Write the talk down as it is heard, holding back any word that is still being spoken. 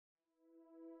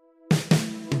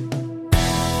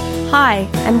Hi,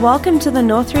 and welcome to the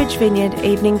Northridge Vineyard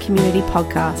Evening Community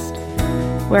Podcast.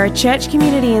 We're a church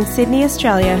community in Sydney,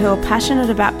 Australia who are passionate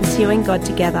about pursuing God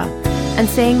together and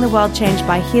seeing the world changed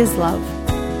by His love.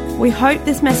 We hope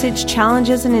this message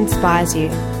challenges and inspires you.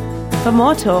 For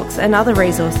more talks and other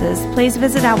resources, please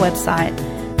visit our website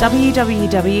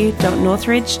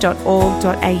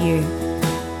www.northridge.org.au.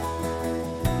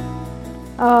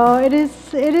 Oh, it is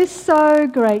so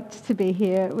great to be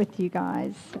here with you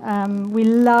guys. We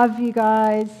love you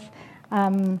guys.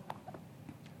 I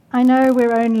know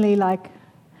we're only like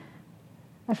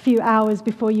a few hours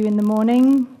before you in the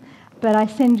morning, but I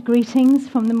send greetings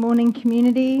from the morning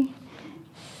community.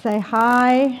 Say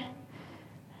hi,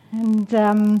 and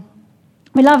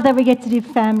we love that we get to be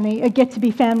family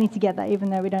together,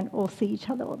 even though we don't all see each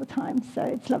other all the time. So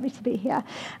it's lovely to be here.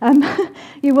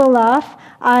 You will laugh.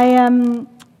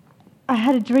 I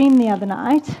had a dream the other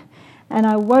night, and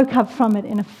I woke up from it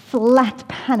in a flat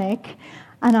panic,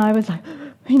 and I was like,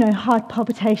 heart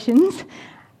palpitations.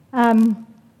 And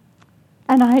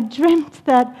I had dreamt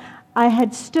that I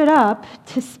had stood up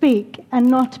to speak and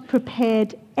not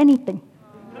prepared anything.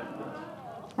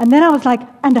 And then I was like,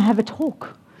 and I have a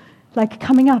talk, like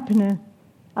coming up in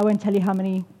I won't tell you how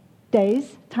many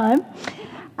days' time.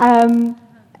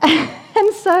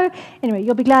 And so, anyway,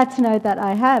 you'll be glad to know that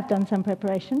I have done some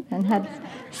preparation and had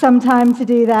some time to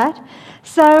do that.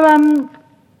 So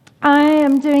I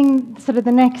am doing sort of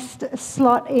the next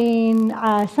slot in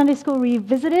Sunday School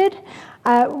Revisited.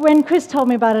 When Chris told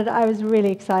me about it, I was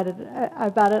really excited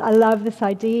about it. I love this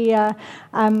idea.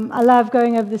 I love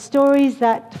going over the stories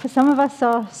that for some of us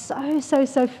are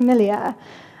so familiar.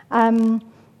 And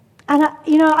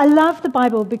I love the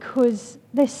Bible because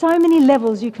there's so many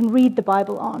levels you can read the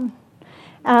Bible on.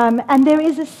 And there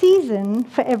is a season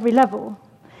for every level.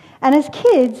 And as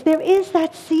kids, there is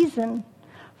that season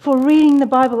for reading the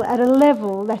Bible at a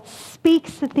level that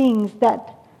speaks the things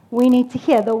that we need to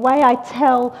hear. The way I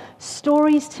tell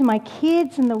stories to my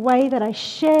kids and the way that I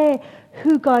share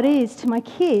who God is to my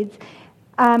kids,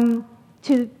 to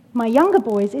my younger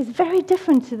boys, is very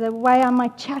different to the way I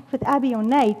might chat with Abby or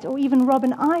Nate, or even Rob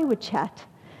and I would chat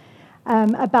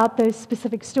about those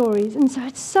specific stories. And so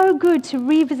it's so good to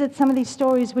revisit some of these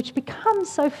stories which become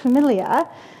so familiar,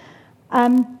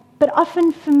 but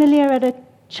often familiar at a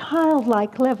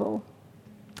childlike level.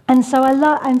 And so I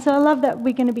love that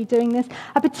we're going to be doing this.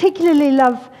 I particularly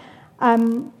love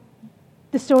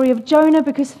the story of Jonah,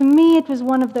 because for me it was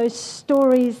one of those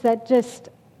stories that just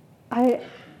I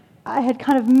had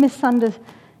kind of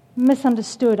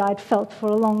misunderstood. I'd felt for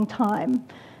a long time,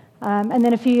 and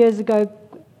then a few years ago,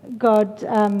 God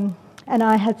and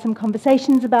I had some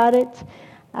conversations about it,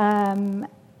 and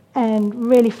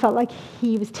really felt like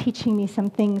He was teaching me some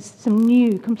things, some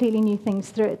completely new things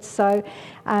through it. So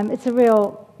it's a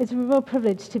real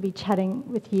privilege to be chatting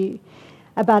with you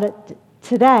about it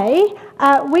today.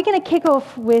 We're going to kick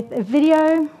off with a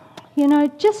video,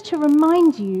 just to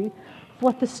remind you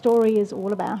what the story is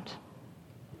all about.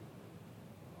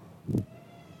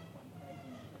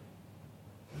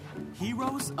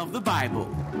 Heroes of the Bible,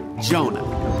 Jonah.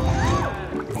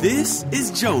 This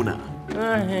is Jonah.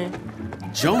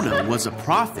 Jonah was a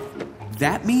prophet.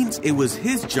 That means it was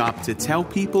his job to tell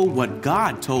people what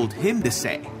God told him to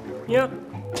say. Yep.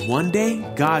 One day,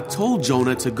 God told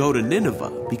Jonah to go to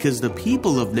Nineveh because the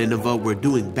people of Nineveh were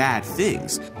doing bad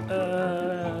things.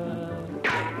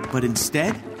 But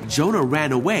instead, Jonah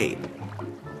ran away.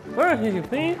 Where are you,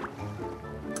 please?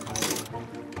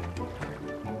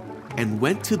 And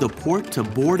went to the port to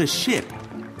board a ship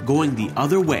going the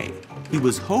other way. He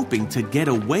was hoping to get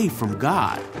away from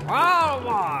God.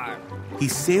 He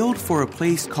sailed for a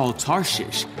place called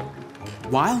Tarshish.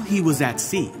 While he was at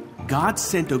sea, God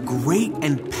sent a great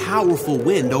and powerful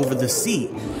wind over the sea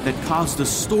that caused a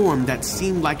storm that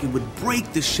seemed like it would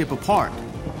break the ship apart.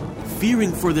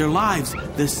 Fearing for their lives,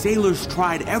 the sailors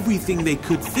tried everything they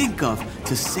could think of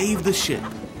to save the ship.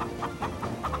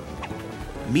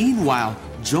 Meanwhile,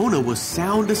 Jonah was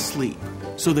sound asleep,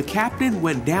 so the captain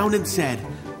went down and said,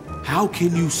 "How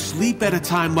can you sleep at a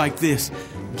time like this?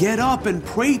 Get up and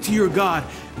pray to your God.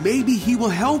 Maybe He will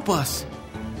help us."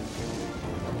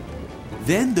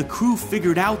 Then the crew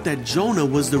figured out that Jonah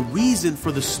was the reason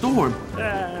for the storm.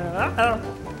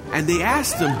 And they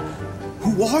asked him,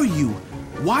 "Who are you?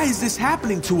 Why is this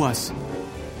happening to us?"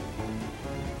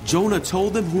 Jonah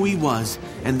told them who he was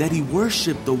and that he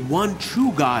worshipped the one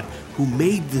true God who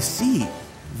made the sea.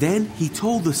 Then he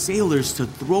told the sailors to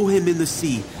throw him in the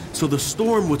sea so the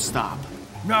storm would stop.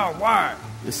 No, why?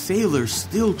 The sailors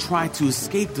still tried to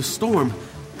escape the storm,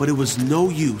 but it was no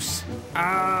use.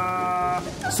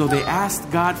 So they asked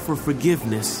God for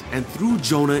forgiveness and threw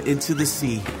Jonah into the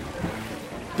sea.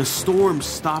 The storm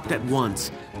stopped at once.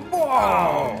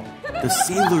 Whoa! The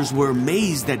sailors were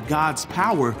amazed at God's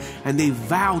power, and they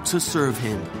vowed to serve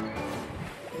him.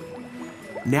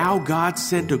 Now God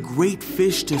sent a great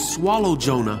fish to swallow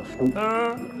Jonah.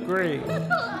 Great.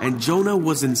 And Jonah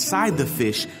was inside the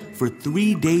fish for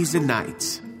 3 days and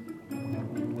nights.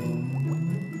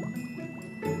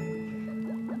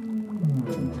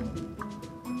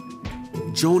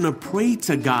 Jonah prayed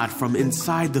to God from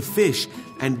inside the fish,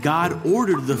 and God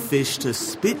ordered the fish to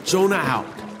spit Jonah out.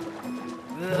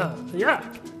 Yeah.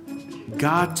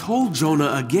 God told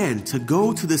Jonah again to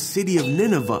go to the city of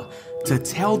Nineveh to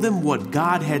tell them what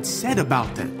God had said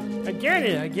about them. I get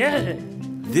it.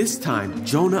 This time,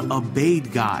 Jonah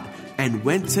obeyed God and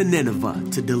went to Nineveh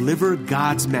to deliver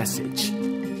God's message.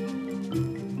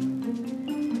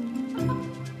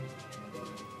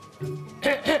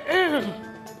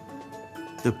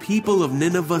 The people of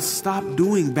Nineveh stopped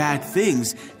doing bad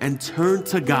things and turned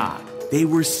to God. They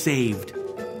were saved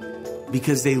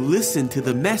because they listened to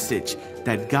the message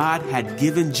that God had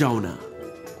given Jonah.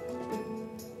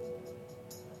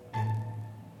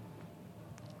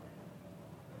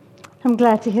 I'm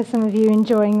glad to hear some of you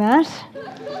enjoying that.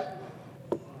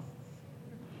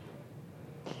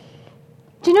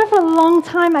 Do you know, for a long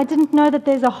time I didn't know that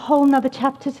there's a whole nother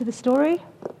chapter to the story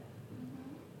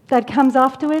that comes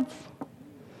afterwards.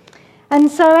 And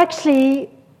so actually,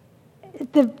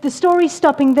 the story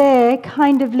stopping there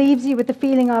kind of leaves you with the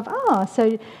feeling of,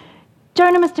 so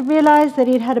Jonah must have realized that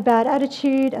he'd had a bad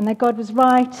attitude and that God was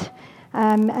right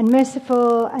and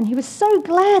merciful, and he was so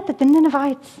glad that the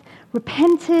Ninevites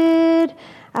repented,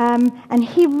 and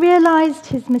he realized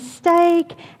his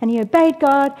mistake, and he obeyed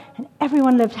God, and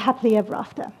everyone lived happily ever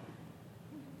after.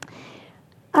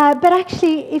 But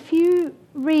actually, if you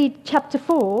read chapter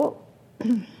 4,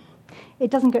 it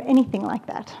doesn't go anything like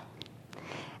that.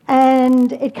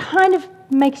 And it kind of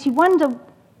makes you wonder,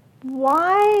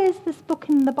 why is this book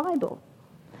in the Bible?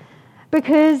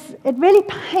 Because it really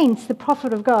paints the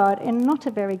prophet of God in not a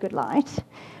very good light,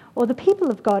 or the people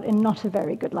of God in not a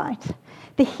very good light.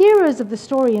 The heroes of the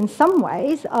story in some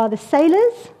ways are the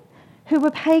sailors who were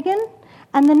pagan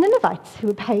and the Ninevites who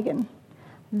were pagan.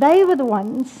 They were the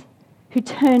ones who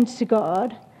turned to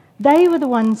God. They were the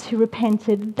ones who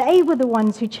repented. They were the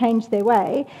ones who changed their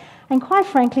way. And quite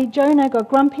frankly, Jonah got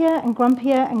grumpier and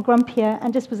grumpier and grumpier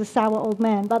and just was a sour old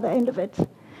man by the end of it.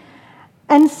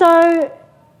 And so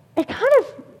you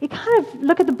kind of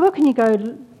look at the book and you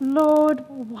go, Lord,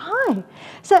 why?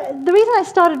 So the reason I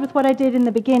started with what I did in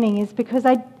the beginning is because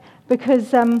I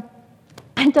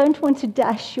don't want to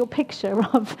dash your picture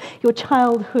of your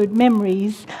childhood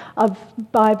memories of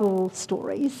Bible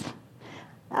stories.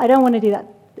 I don't want to do that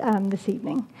this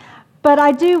evening. But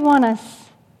I do want us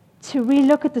to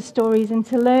relook at the stories and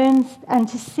to learn and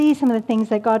to see some of the things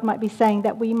that God might be saying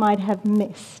that we might have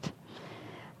missed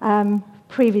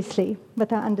previously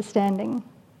with our understanding.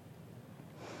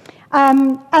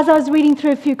 As I was reading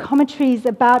through a few commentaries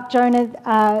about Jonah,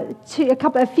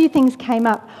 a few things came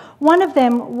up. One of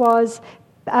them was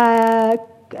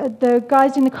the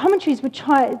guys in the commentaries would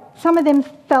try. Some of them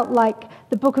felt like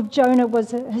the book of Jonah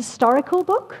was a historical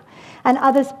book, and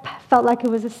others felt like it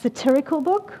was a satirical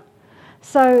book.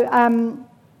 So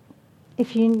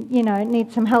if you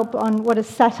need some help on what does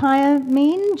satire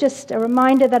mean, just a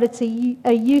reminder that it's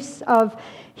a use of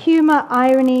humor,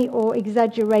 irony, or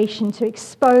exaggeration to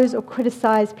expose or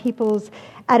criticize people's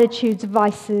attitudes,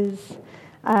 vices,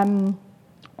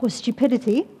 or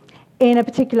stupidity in a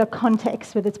particular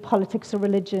context, whether it's politics or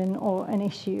religion or an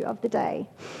issue of the day.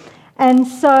 And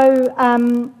so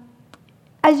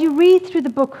as you read through the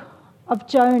book of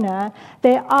Jonah,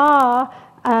 there are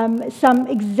some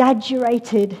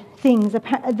exaggerated things.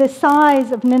 The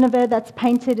size of Nineveh that's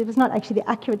painted, it was not actually the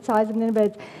accurate size of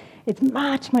Nineveh. It's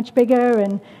much, much bigger,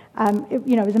 and it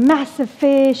was a massive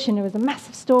fish, and it was a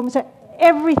massive storm. So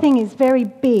everything is very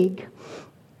big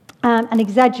and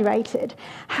exaggerated.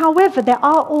 However, there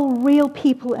are all real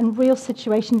people and real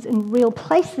situations in real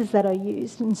places that are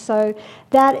used, and so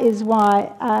that is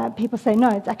why people say, no,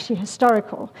 it's actually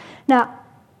historical. Now,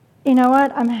 you know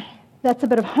what? That's a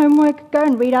bit of homework. Go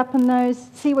and read up on those,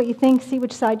 see what you think, see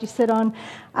which side you sit on.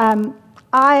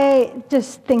 I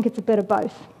just think it's a bit of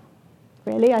both,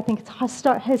 really. I think it's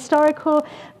historical,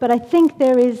 but I think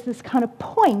there is this kind of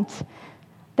point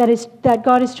that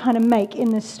God is trying to make in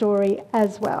this story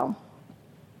as well.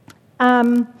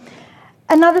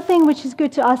 Another thing which is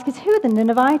good to ask is, who are the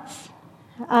Ninevites?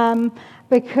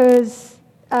 Because,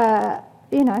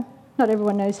 not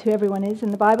everyone knows who everyone is in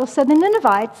the Bible. So the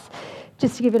Ninevites,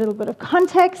 just to give you a little bit of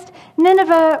context,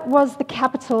 Nineveh was the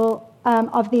capital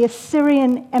of the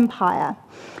Assyrian Empire.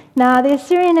 Now, the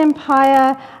Assyrian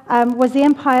Empire was the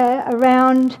empire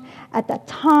around at that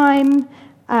time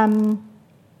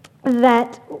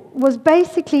that was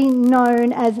basically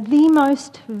known as the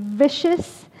most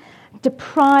vicious,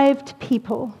 deprived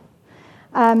people.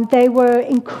 They were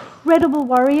incredible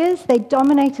warriors. They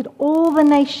dominated all the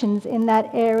nations in that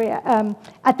area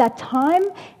at that time,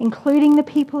 including the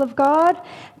people of God.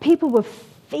 People were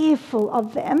fearful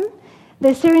of them. The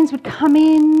Assyrians would come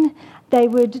in. They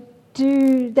would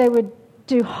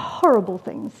do horrible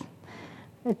things.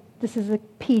 This is a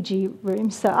PG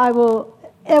room, so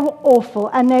they were awful,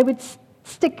 and they would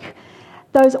stick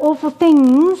those awful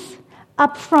things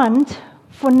up front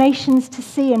for nations to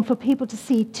see and for people to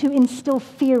see, to instill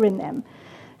fear in them.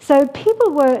 So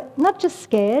people were not just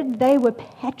scared, they were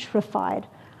petrified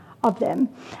of them.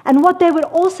 And what they would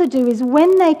also do is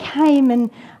when they came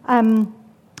and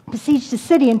besieged a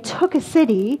city and took a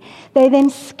city, they then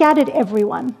scattered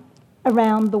everyone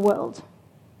around the world,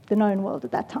 the known world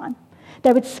at that time.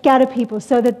 They would scatter people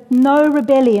so that no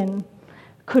rebellion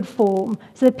could form,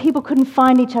 so that people couldn't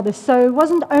find each other. So it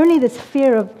wasn't only this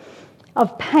fear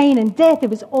of pain and death, it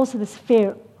was also this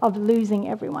fear of losing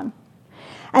everyone.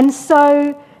 And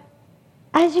so,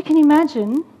 as you can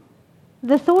imagine,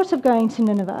 the thought of going to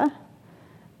Nineveh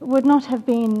would not have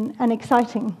been an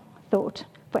exciting thought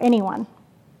for anyone.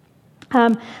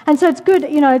 And so it's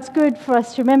good for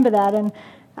us to remember that, and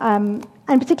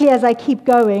particularly as I keep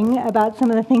going about some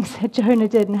of the things that Jonah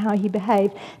did and how he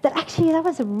behaved, that actually that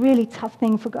was a really tough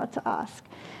thing for God to ask.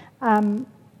 And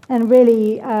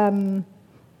really,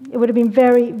 it would have been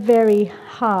very, very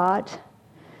hard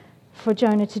for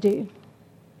Jonah to do.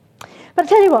 But I'll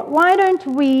tell you what, why don't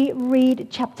we read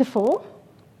chapter 4?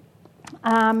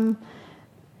 And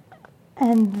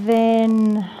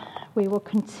then we will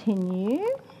continue.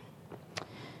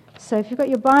 So if you've got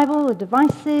your Bible or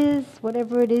devices,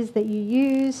 whatever it is that you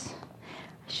use,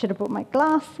 I should have brought my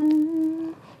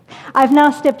glasses. I've now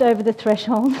stepped over the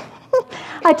threshold.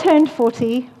 I turned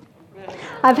 40.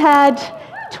 I've had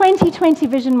 20/20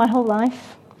 vision my whole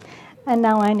life, and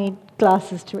now I need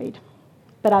glasses to read.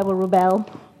 But I will rebel.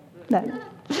 No.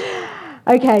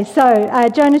 Okay, so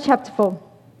Jonah chapter 4.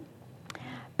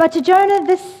 But to Jonah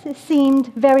this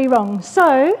seemed very wrong.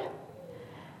 So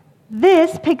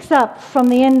this picks up from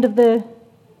the end of the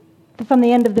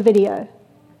video.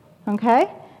 Okay?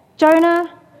 Jonah,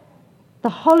 the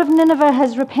whole of Nineveh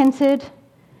has repented.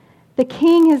 The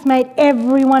king has made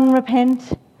everyone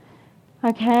repent.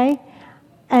 Okay?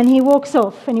 And he walks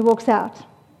off and he walks out.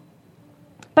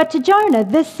 But to Jonah,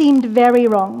 this seemed very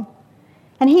wrong.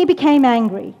 And he became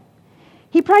angry.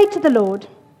 He prayed to the Lord,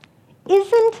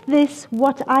 "Isn't this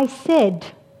what I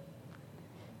said?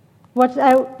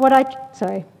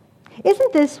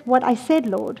 Isn't this what I said,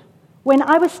 Lord, when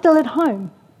I was still at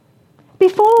home?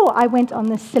 Before I went on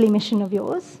this silly mission of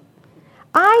yours,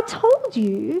 I told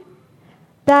you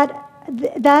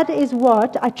that is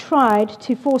what I tried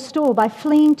to forestall by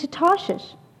fleeing to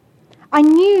Tarshish. I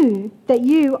knew that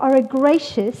you are a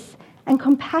gracious and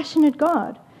compassionate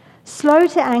God, slow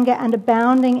to anger and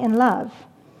abounding in love,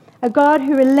 a God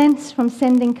who relents from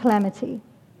sending calamity.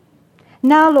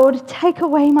 Now, Lord, take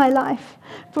away my life,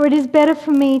 for it is better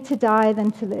for me to die than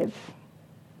to live."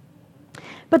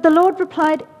 But the Lord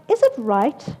replied, "Is it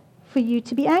right for you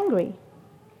to be angry?"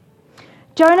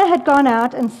 Jonah had gone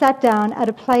out and sat down at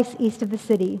a place east of the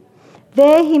city.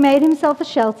 There he made himself a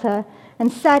shelter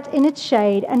and sat in its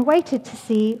shade and waited to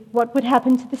see what would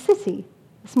happen to the city.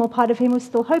 A small part of him was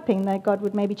still hoping that God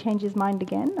would maybe change his mind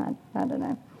again. I don't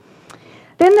know.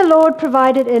 Then the Lord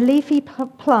provided a leafy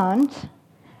plant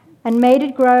and made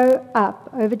it grow up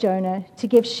over Jonah to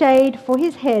give shade for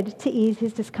his head to ease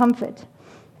his discomfort.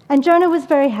 And Jonah was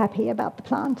very happy about the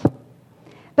plant.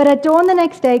 But at dawn the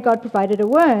next day, God provided a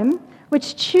worm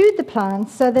which chewed the plant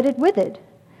so that it withered.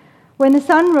 When the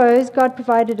sun rose, God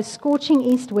provided a scorching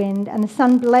east wind, and the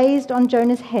sun blazed on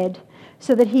Jonah's head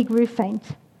so that he grew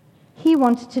faint. He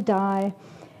wanted to die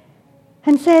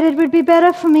and said, "It would be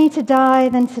better for me to die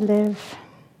than to live."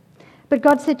 But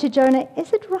God said to Jonah,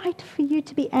 "Is it right for you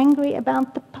to be angry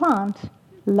about the plant?"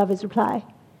 Love his reply.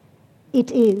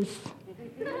 "It is."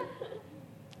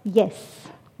 Yes,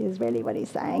 is really what he's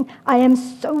saying. "I am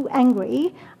so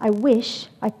angry, I wish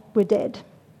I were dead."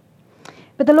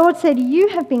 But the Lord said, "You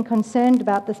have been concerned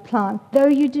about this plant, though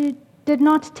you did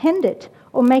not tend it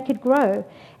or make it grow.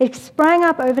 It sprang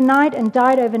up overnight and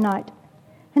died overnight.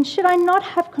 And should I not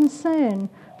have concern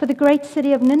for the great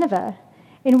city of Nineveh,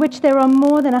 in which there are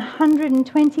more than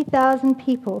 120,000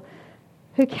 people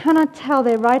who cannot tell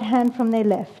their right hand from their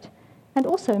left, and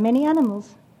also many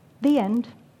animals. The end.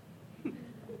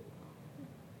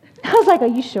 I was like, are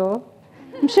you sure?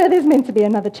 I'm sure there's meant to be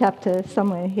another chapter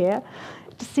somewhere here.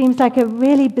 It just seems like a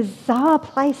really bizarre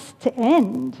place to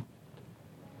end.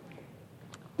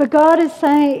 But God is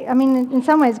saying, in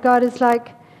some ways, God is like,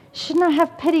 shouldn't I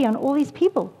have pity on all these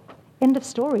people? End of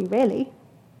story, really.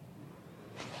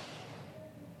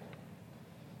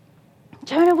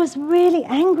 Jonah was really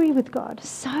angry with God,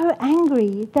 so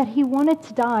angry that he wanted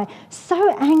to die,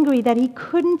 so angry that he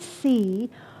couldn't see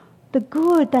the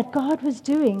good that God was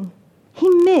doing. He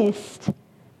missed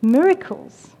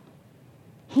miracles.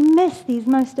 He missed these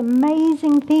most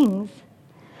amazing things.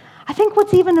 I think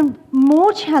what's even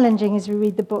more challenging as we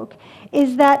read the book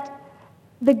is that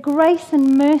the grace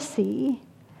and mercy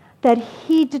that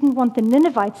he didn't want the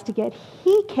Ninevites to get,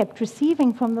 he kept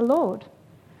receiving from the Lord.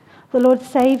 The Lord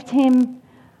saved him,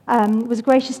 was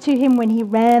gracious to him when he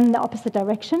ran the opposite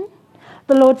direction.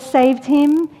 The Lord saved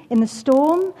him in the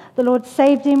storm. The Lord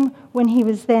saved him when he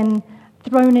was then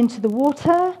thrown into the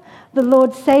water. The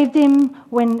Lord saved him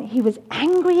when he was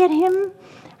angry at him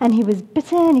and he was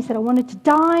bitter and he said, I wanted to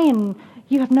die and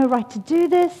you have no right to do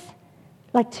this,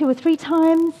 like 2 or 3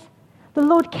 times. The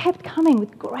Lord kept coming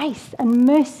with grace and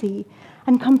mercy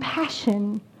and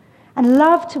compassion and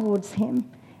love towards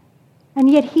him. And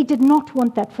yet he did not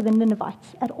want that for the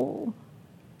Ninevites at all.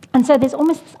 And so there's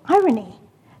almost this irony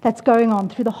that's going on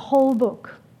through the whole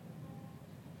book.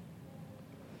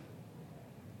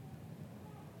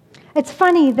 It's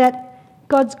funny that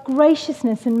God's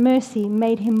graciousness and mercy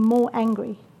made him more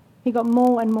angry. He got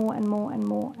more and more and more and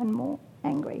more and more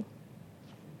angry.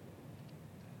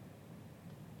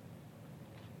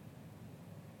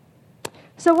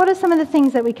 So what are some of the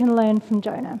things that we can learn from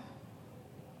Jonah?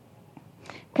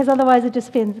 Because otherwise it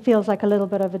just feels like a little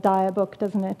bit of a dire book,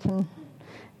 doesn't it? And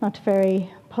not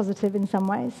very positive in some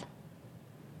ways.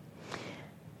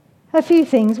 A few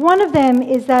things. One of them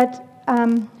is that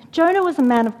Jonah was a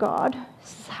man of God.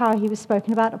 This is how he was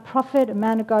spoken about, a prophet, a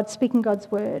man of God, speaking God's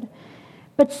word,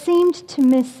 but seemed to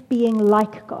miss being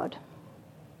like God.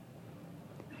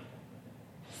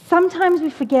 Sometimes we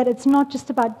forget it's not just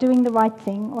about doing the right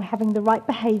thing or having the right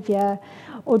behavior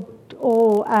or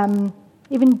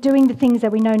even doing the things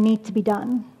that we know need to be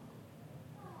done.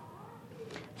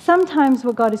 Sometimes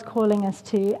what God is calling us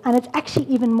to, and it's actually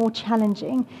even more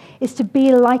challenging, is to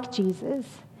be like Jesus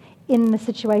in the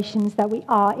situations that we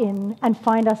are in and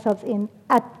find ourselves in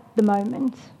at the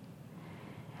moment.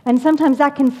 And sometimes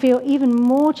that can feel even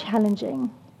more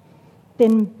challenging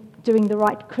than doing the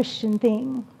right Christian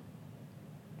thing.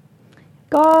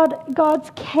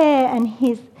 God's care and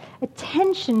his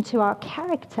attention to our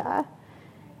character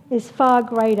is far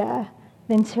greater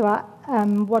than to our,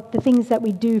 what the things that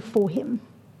we do for him.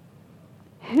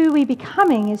 Who we're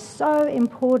becoming is so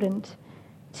important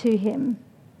to him.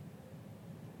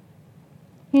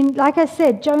 Like I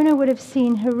said, Jonah would have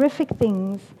seen horrific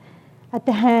things at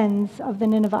the hands of the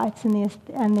Ninevites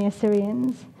and the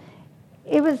Assyrians.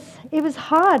 It was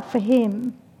hard for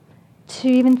him to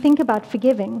even think about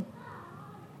forgiving.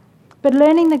 But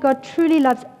learning that God truly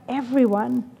loves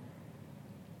everyone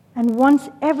and wants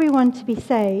everyone to be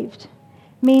saved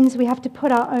means we have to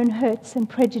put our own hurts and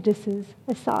prejudices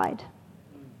aside.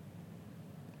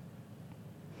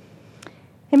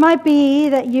 It might be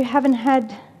that you haven't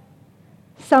had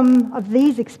some of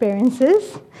these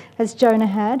experiences as Jonah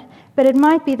had, but it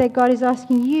might be that God is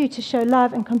asking you to show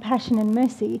love and compassion and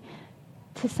mercy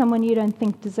to someone you don't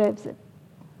think deserves it.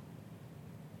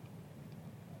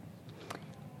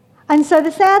 And so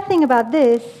the sad thing about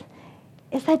this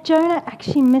is that Jonah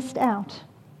actually missed out.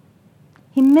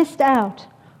 He missed out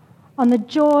on the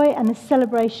joy and the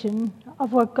celebration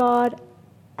of what God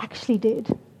actually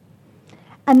did.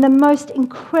 And the most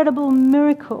incredible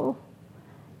miracle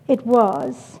it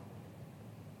was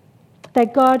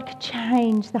that God could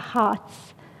change the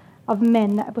hearts of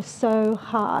men that were so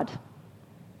hard.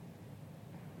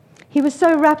 He was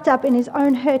so wrapped up in his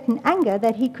own hurt and anger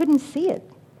that he couldn't see it.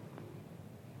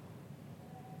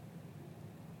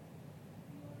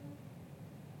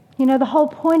 You know, the whole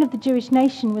point of the Jewish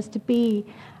nation was to be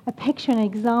a picture and an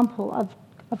example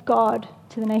of God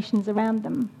to the nations around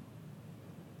them.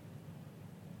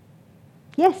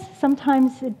 Yes,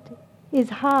 sometimes it is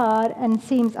hard and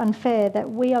seems unfair that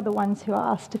we are the ones who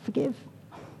are asked to forgive.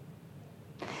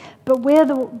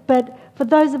 But for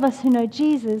those of us who know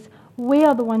Jesus, we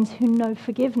are the ones who know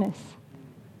forgiveness.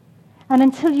 And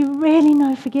until you really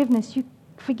know forgiveness,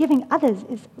 forgiving others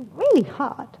is really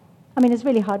hard. I mean, it's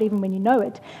really hard even when you know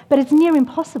it, but it's near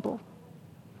impossible.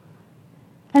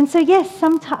 And so yes,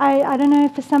 I don't know,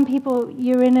 for some people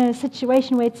you're in a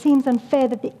situation where it seems unfair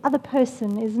that the other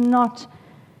person is not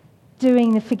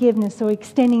doing the forgiveness or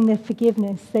extending the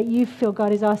forgiveness that you feel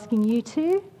God is asking you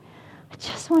to, I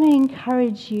just want to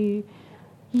encourage you.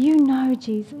 You know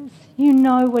Jesus. You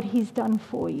know what he's done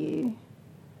for you.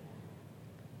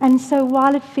 And so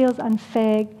while it feels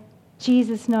unfair,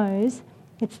 Jesus knows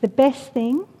it's the best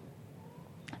thing,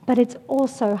 but it's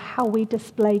also how we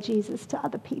display Jesus to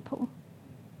other people.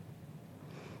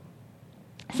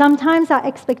 Sometimes our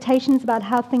expectations about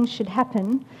how things should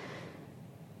happen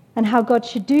and how God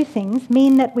should do things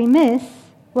mean that we miss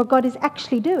what God is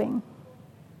actually doing.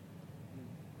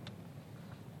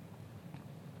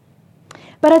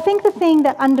 But I think the thing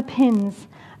that underpins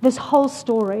this whole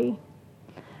story,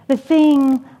 the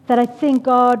thing that I think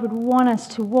God would want us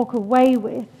to walk away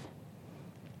with,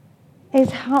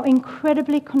 is how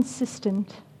incredibly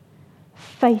consistent,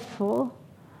 faithful,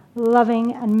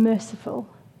 loving, and merciful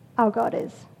our God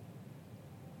is.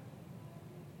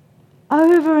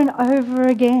 Over and over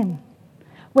again,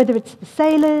 whether it's the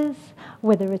sailors,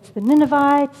 whether it's the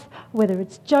Ninevites, whether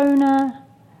it's Jonah,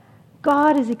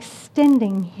 God is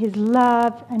extending his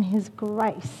love and his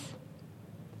grace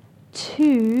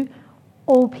to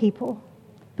all people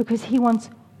because he wants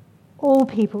all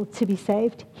people to be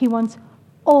saved. He wants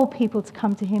all people to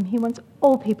come to him. He wants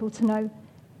all people to know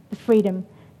the freedom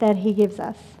that he gives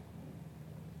us.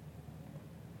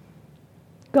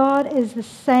 God is the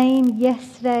same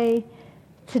yesterday,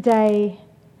 today,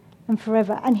 and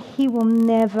forever, and he will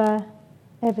never,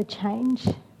 ever change.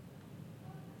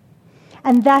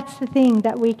 And that's the thing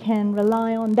that we can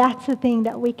rely on. That's the thing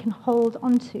that we can hold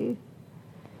on to.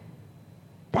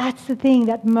 That's the thing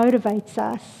that motivates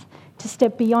us to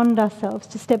step beyond ourselves,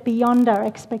 to step beyond our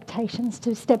expectations,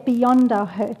 to step beyond our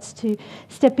hurts, to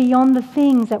step beyond the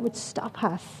things that would stop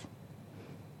us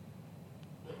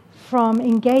from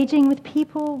engaging with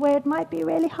people where it might be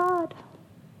really hard.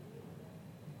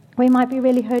 We might be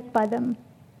really hurt by them.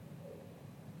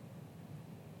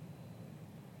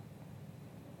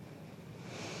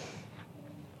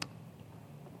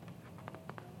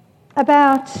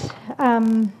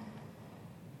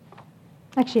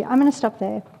 Actually, I'm going to stop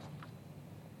there.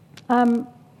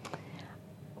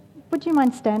 Would you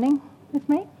mind standing with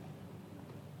me?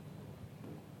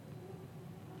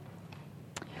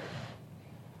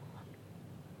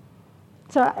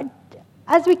 So,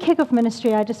 as we kick off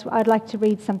ministry, I'd like to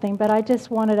read something, but I just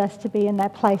wanted us to be in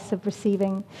that place of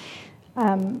receiving,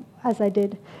 as I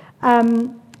did.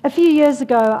 A few years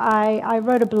ago, I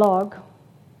wrote a blog,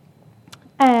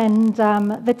 and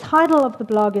the title of the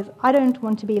blog is "I Don't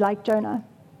Want to Be Like Jonah."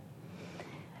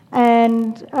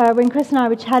 And when Chris and I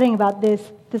were chatting about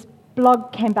this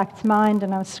blog came back to mind,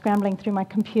 and I was scrambling through my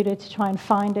computer to try and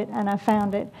find it, and I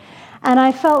found it. And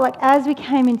I felt like as we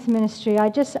came into ministry,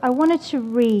 I wanted to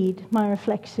read my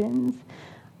reflections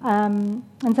and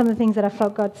some of the things that I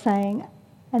felt God saying,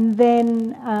 and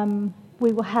then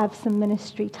we will have some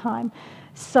ministry time.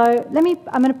 So I'm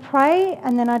going to pray,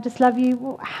 and then I just love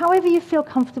you. However you feel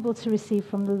comfortable to receive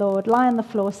from the Lord, lie on the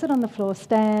floor, sit on the floor,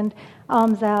 stand,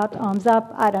 arms out, arms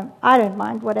up. I don't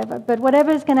mind, whatever. But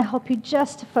whatever is going to help you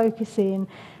just to focus in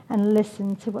and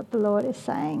listen to what the Lord is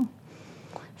saying.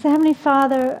 So Heavenly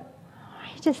Father,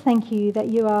 I just thank you that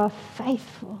you are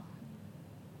faithful.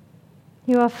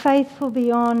 You are faithful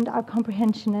beyond our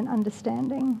comprehension and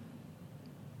understanding.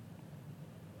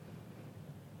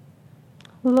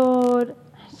 Lord,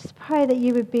 I just pray that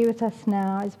you would be with us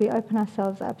now as we open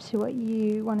ourselves up to what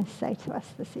you want to say to us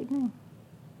this evening.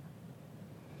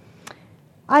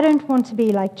 I don't want to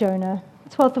be like Jonah.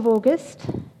 12th of August,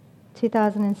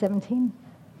 2017.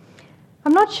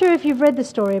 I'm not sure if you've read the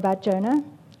story about Jonah.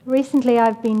 Recently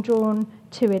I've been drawn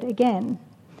to it again.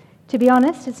 To be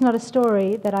honest, it's not a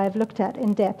story that I've looked at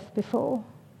in depth before.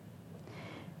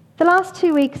 The last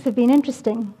 2 weeks have been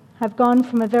interesting. I've gone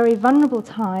from a very vulnerable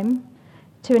time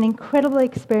to an incredible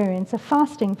experience of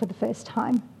fasting for the first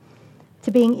time,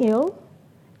 to being ill,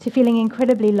 to feeling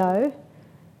incredibly low,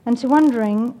 and to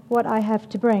wondering what I have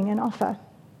to bring and offer.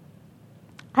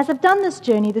 As I've done this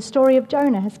journey, the story of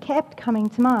Jonah has kept coming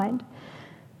to mind.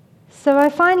 So I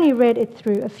finally read it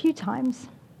through a few times.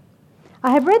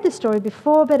 I have read the story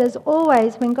before, but as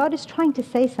always, when God is trying to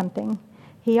say something,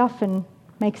 he often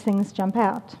makes things jump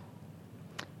out.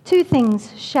 2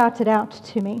 things shouted out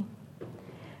to me.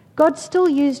 God still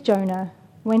used Jonah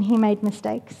when he made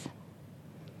mistakes.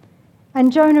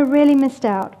 And Jonah really missed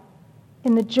out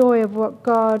in the joy of what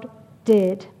God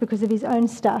did because of his own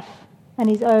stuff and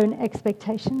his own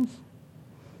expectations.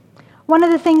 One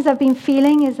of the things I've been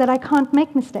feeling is that I can't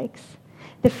make mistakes.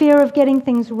 The fear of getting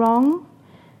things wrong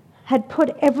had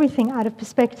put everything out of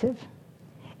perspective.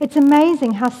 It's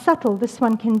amazing how subtle this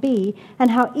one can be and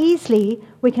how easily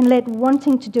we can let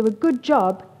wanting to do a good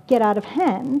job get out of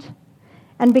hand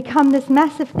and become this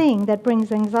massive thing that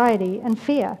brings anxiety and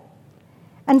fear.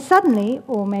 And suddenly,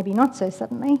 or maybe not so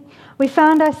suddenly, we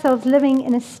found ourselves living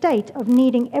in a state of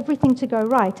needing everything to go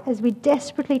right as we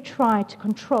desperately try to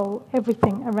control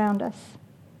everything around us.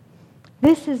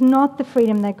 This is not the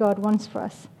freedom that God wants for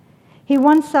us. He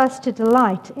wants us to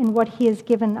delight in what He has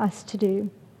given us to do,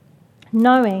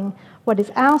 knowing what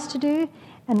is ours to do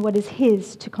and what is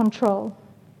His to control.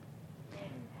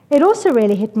 It also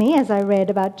really hit me as I read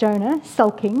about Jonah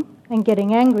sulking and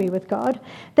getting angry with God,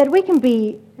 that we can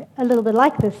be a little bit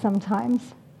like this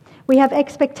sometimes. We have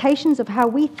expectations of how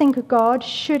we think God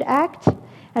should act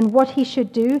and what He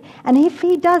should do, and if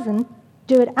He doesn't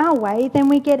do it our way, then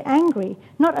we get angry,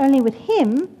 not only with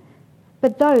Him,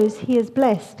 but those He has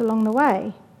blessed along the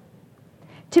way.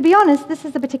 To be honest, this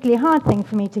is a particularly hard thing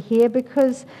for me to hear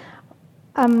because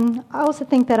I also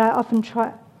think that I often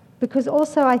try, because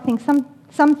also I think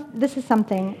this is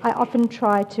something I often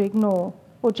try to ignore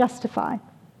or justify.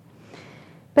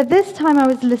 But this time I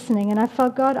was listening and I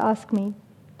felt God ask me,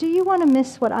 do you want to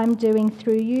miss what I'm doing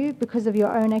through you because of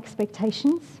your own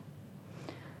expectations?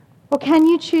 Or can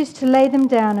you choose to lay them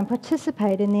down and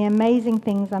participate in the amazing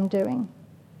things I'm doing?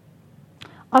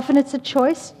 Often it's a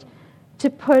choice to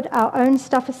put our own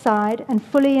stuff aside and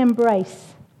fully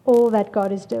embrace all that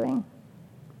God is doing.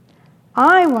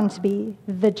 I want to be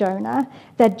the Jonah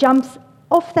that jumps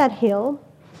off that hill,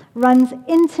 runs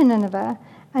into Nineveh,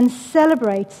 and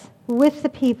celebrates with the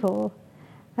people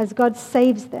as God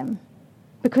saves them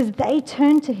because they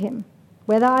turn to Him,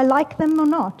 whether I like them or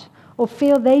not, or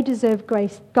feel they deserve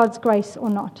grace, God's grace or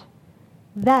not.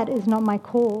 That is not my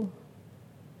call.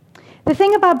 The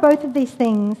thing about both of these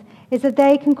things is that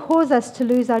they can cause us to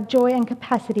lose our joy and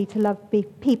capacity to love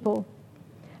people.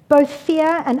 Both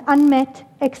fear and unmet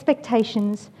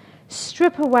expectations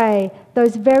strip away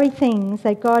those very things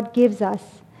that God gives us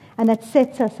and that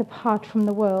sets us apart from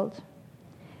the world.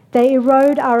 They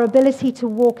erode our ability to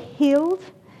walk healed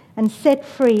and set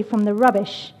free from the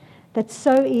rubbish that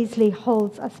so easily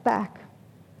holds us back.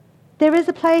 There is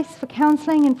a place for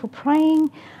counseling and for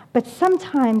praying, but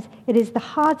sometimes it is the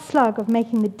hard slug of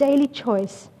making the daily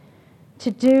choice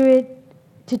to do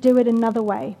it another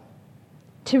way,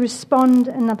 to respond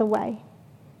another way,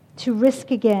 to risk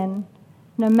again,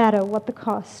 no matter what the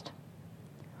cost.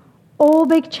 All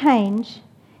big change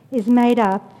is made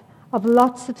up of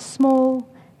lots of small,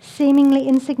 seemingly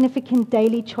insignificant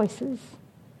daily choices.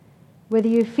 Whether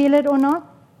you feel it or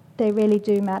not, they really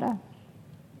do matter.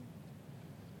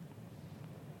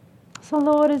 So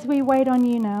Lord, as we wait on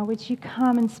you now, would you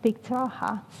come and speak to our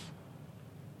hearts?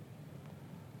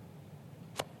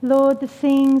 Lord, the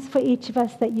things for each of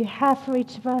us that you have for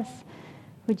each of us,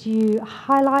 would you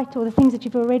highlight, or the things that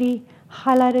you've already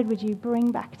highlighted, would you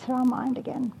bring back to our mind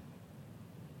again?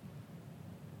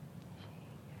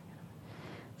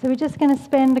 So we're just going to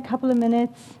spend a couple of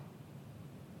minutes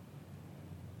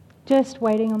just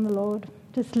waiting on the Lord,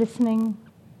 just listening.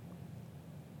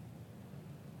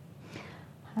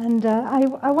 And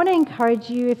I want to encourage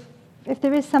you, if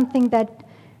there is something that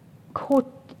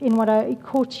caught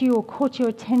you or caught your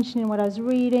attention in what I was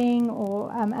reading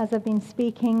or as I've been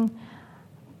speaking,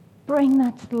 bring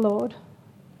that to the Lord.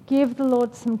 Give the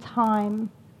Lord some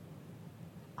time.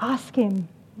 Ask Him,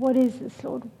 what is this,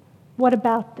 Lord? What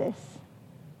about this?